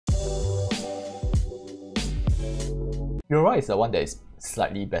Fiora is the one that is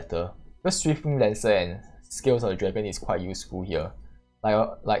slightly better. Because Swiftwing Lancer and Scales of the Dragon is quite useful here.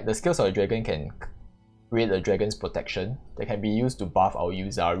 Like the Scales of the Dragon can create a dragon's protection that can be used to buff our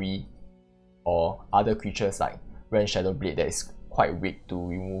Yuzari or other creatures like Ren Shadowblade that is quite weak to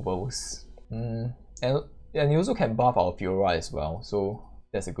removals. And you also can buff our Fiora as well, so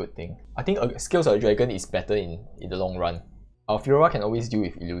that's a good thing. I think Scales of the Dragon is better in the long run. Our Fiora can always deal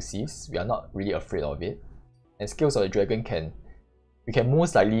with elusives, we are not really afraid of it. And Scales of the Dragon we can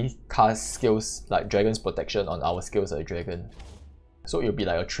most likely cast skills like Dragon's Protection on our Scales of the Dragon. So it'll be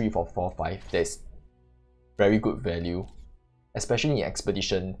like a 3 for 4-5 that's very good value. Especially in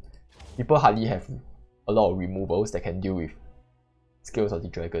Expedition, people hardly have a lot of removals that can deal with Scales of the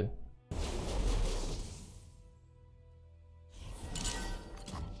Dragon.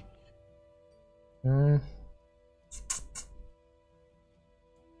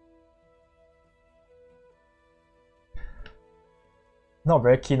 Not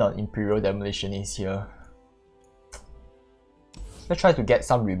very keen on Imperial Demolitionist here. Let's try to get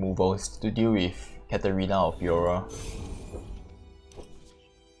some removals to deal with Katarina or Fiora.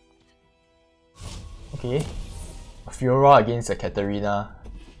 Okay, Fiora against a Katarina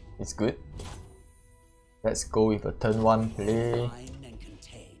is good. Let's go with a turn 1 play.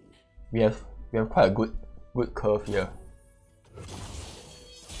 We have quite a good curve here.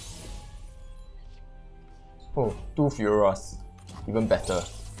 Oh, 2 Fioras. Even better.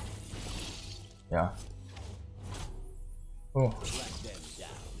 Yeah. Oh.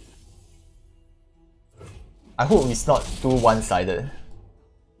 I hope it's not too one-sided.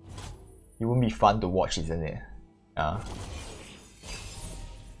 It won't be fun to watch, isn't it? Yeah.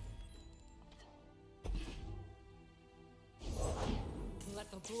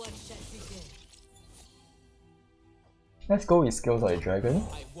 Let's go with Scales of the Dragon.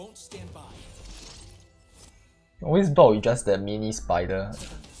 Always block with just the mini spider.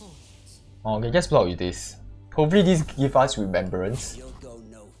 Oh, okay, just block with this. Hopefully this gives us Remembrance.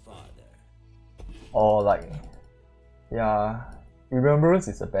 Or like, yeah, Remembrance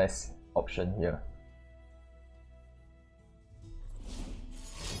is the best option here.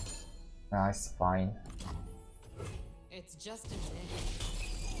 That's fine. It's just a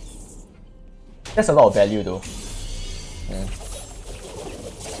That's a lot of value though.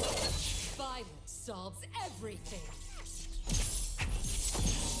 Solves everything.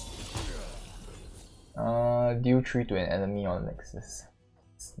 Deal 3 to an enemy on Nexus.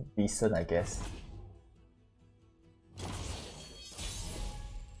 It's decent, I guess.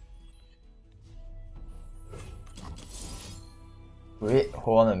 Wait,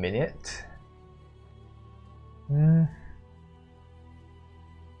 hold on a minute.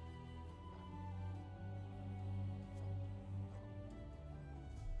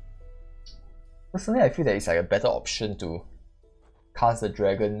 Personally, I feel that it's like a better option to cast the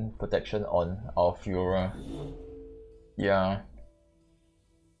Dragon Protection on our Fiora. Yeah.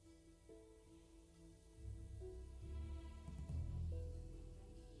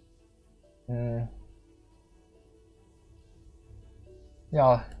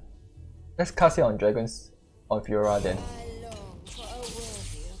 Yeah. Let's cast it on Dragons on Fiora then.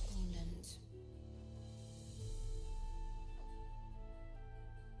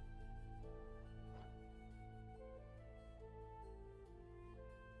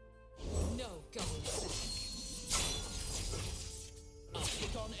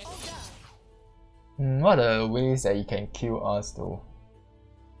 What are the ways that he can kill us though?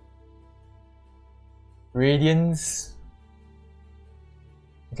 Radiance.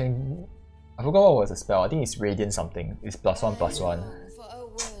 I forgot what was the spell. I think it's Radiant something. It's +1/+1.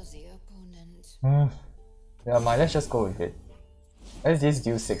 Yeah, let's just go with it. Let's just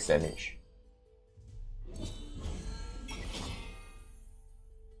deal 6 damage.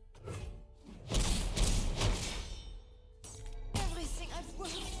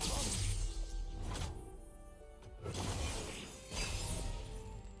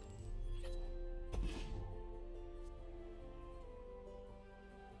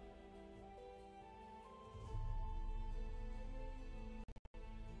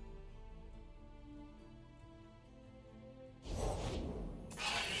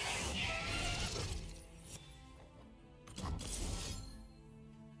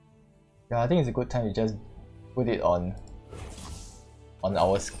 Yeah, I think it's a good time to just put it on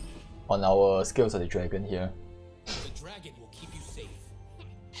our Scales of the Dragon here. The dragon will keep you safe.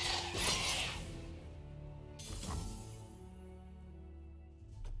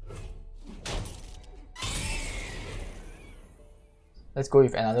 Let's go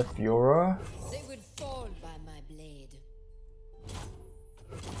with another Fiora. They would fall by my blade.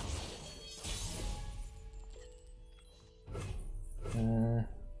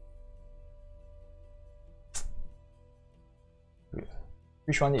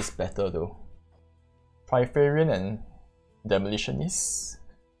 Which one is better though? Trifarian and Demolitionist?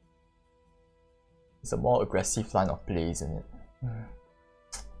 It's a more aggressive line of play, isn't it?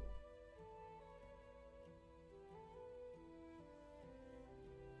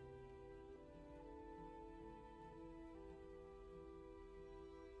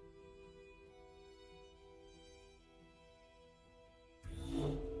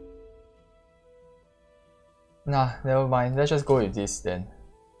 Nah, never mind. Let's just go with this then.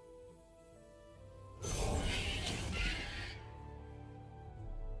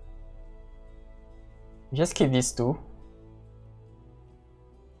 We just keep these two.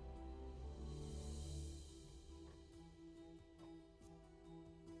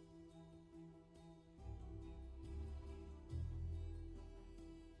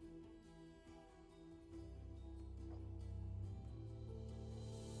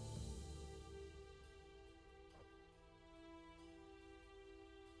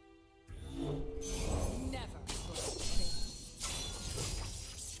 Never.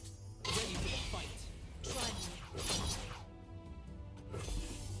 Ready for the fight. Try me.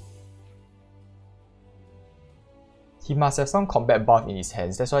 He must have some combat buff in his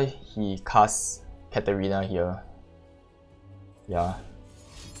hands, that's why he casts Katarina here. Yeah.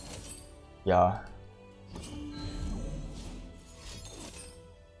 Yeah.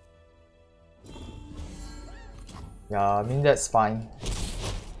 Yeah, I mean that's fine.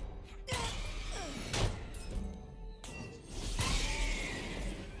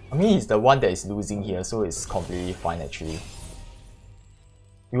 I mean he's the one that is losing here, so it's completely fine actually.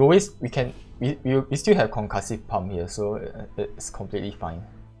 We still have concussive pump here, so it's completely fine.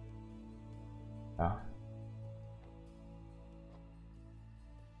 Yeah.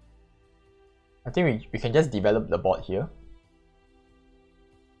 I think we can just develop the board here.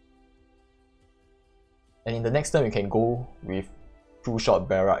 And in the next turn we can go with True Shot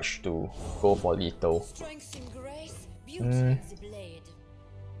Barrage to go for lethal. Strength and grace, beauty in the blade.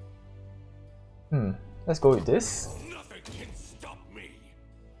 Let's go with this. Nothing can stop me.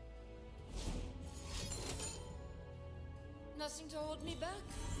 Nothing to hold me back.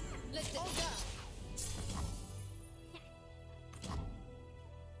 Let's go.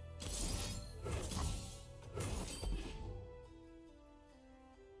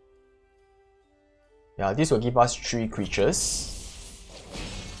 Yeah, this will give us 3 creatures.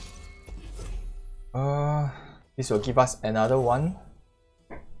 This will give us another one.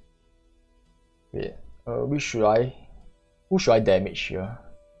 Wait, who should I damage here?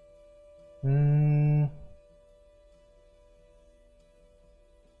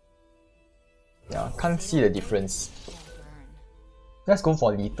 Yeah, can't see the difference. Let's go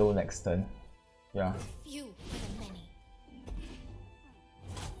for lethal next turn. Yeah. Few for the many.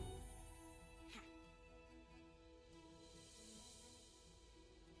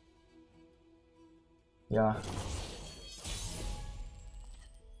 Yeah.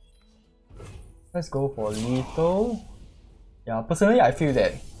 Let's go for lethal. Yeah, personally I feel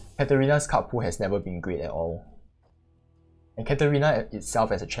that Katarina's card pool has never been great at all. And Katarina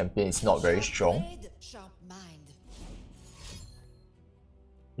itself as a champion is not very strong. Blade, sharp mind.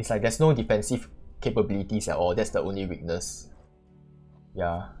 It's like there's no defensive capabilities at all, that's the only weakness.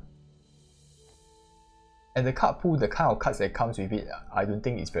 Yeah. And the card pool, the kind of cards that comes with it, I don't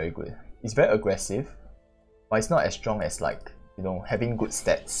think it's very good. It's very aggressive, but it's not as strong as like, you know, having good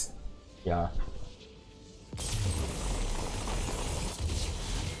stats. Yeah.